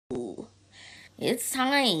It's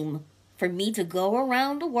time for me to go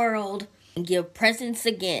around the world and give presents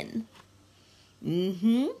again.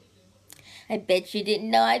 I bet you didn't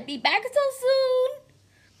know I'd be back so soon.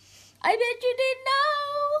 I bet you didn't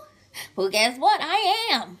know. Well, guess what? I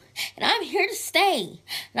am. And I'm here to stay.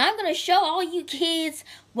 And I'm going to show all you kids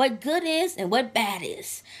what good is and what bad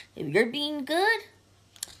is. If you're being good,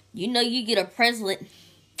 you know you get a present.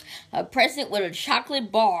 A present with a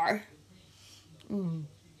chocolate bar.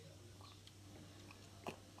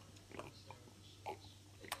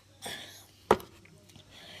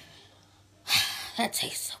 That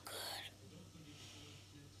tastes so good.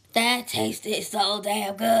 That tasted so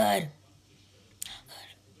damn good.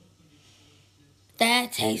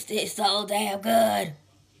 That tasted so damn good.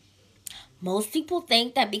 Most people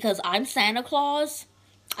think that because I'm Santa Claus,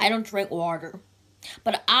 I don't drink water.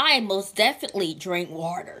 But I most definitely drink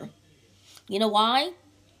water. You know why?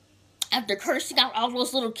 After cursing out all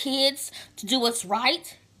those little kids to do what's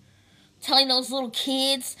right, telling those little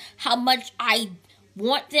kids how much I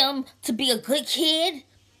want them to be a good kid,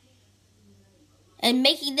 and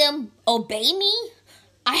making them obey me,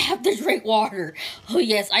 I have to drink water. Oh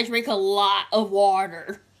yes, I drink a lot of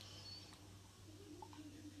water.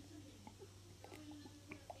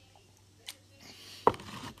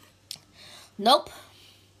 Nope.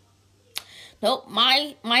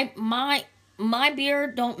 My beer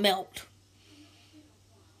don't melt.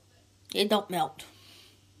 It don't melt.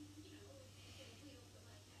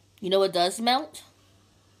 You know what does melt?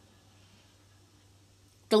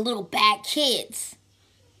 The little bad kids.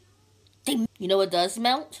 You know what does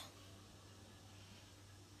melt?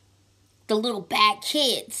 The little bad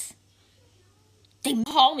kids. They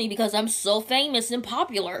call me because I'm so famous and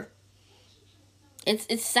popular.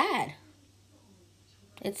 It's sad.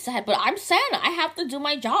 It's sad, but I'm Santa. I have to do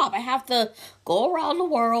my job. I have to go around the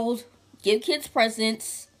world, give kids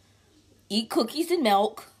presents, eat cookies and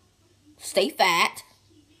milk, stay fat.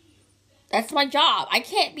 That's my job. I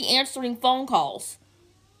can't be answering phone calls.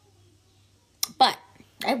 But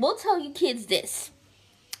I will tell you kids this.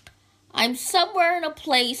 I'm somewhere in a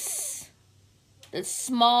place that's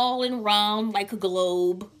small and round like a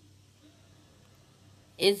globe.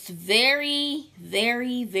 It's very,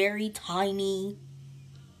 very, very tiny.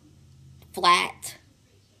 Flat.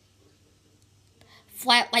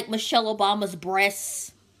 Flat like Michelle Obama's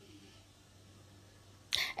breasts.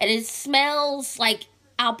 And it smells like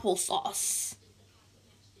applesauce.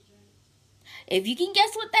 If you can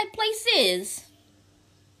guess what that place is,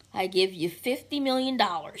 I give you $50 million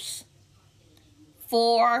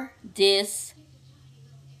for this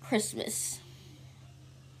Christmas.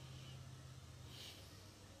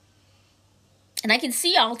 And I can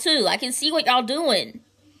see y'all too. I can see what y'all doing.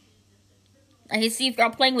 I can see if y'all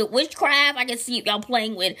playing with witchcraft. I can see if y'all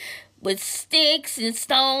playing with sticks and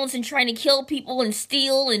stones and trying to kill people and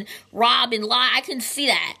steal and rob and lie. I can see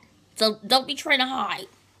that. So don't be trying to hide.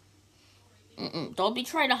 Don't be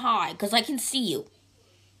trying to hide, because I can see you.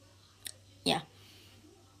 Yeah.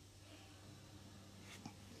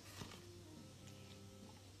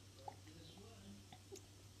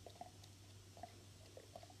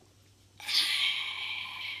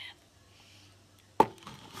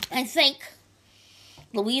 I think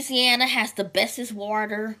Louisiana has the bestest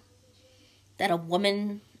water that a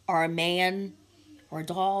woman or a man or a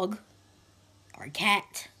dog or a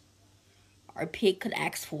cat or a pig could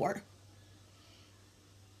ask for.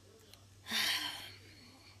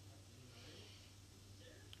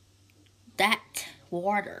 That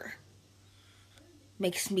water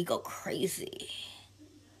makes me go crazy.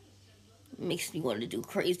 Makes me want to do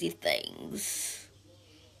crazy things.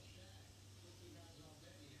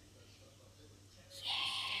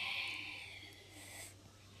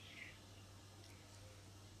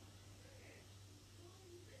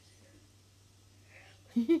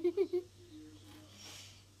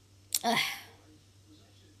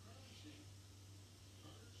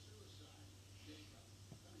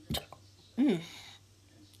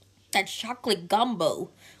 That chocolate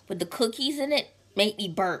gumbo with the cookies in it made me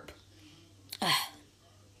burp.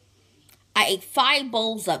 I ate 5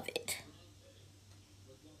 bowls of it.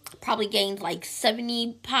 Probably gained like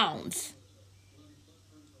 70 pounds.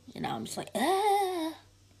 You know, I'm just like, It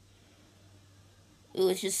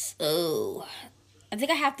was just, I think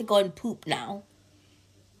I have to go and poop now.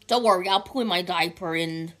 Don't worry, I'll poo in my diaper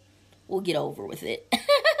and we'll get over with it.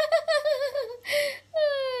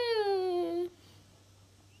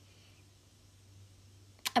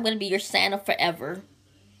 I'm going to be your Santa forever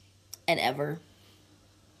and ever.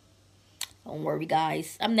 Don't worry,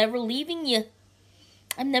 guys. I'm never leaving you.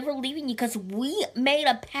 I'm never leaving you because we made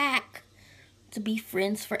a pact to be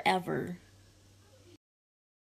friends forever.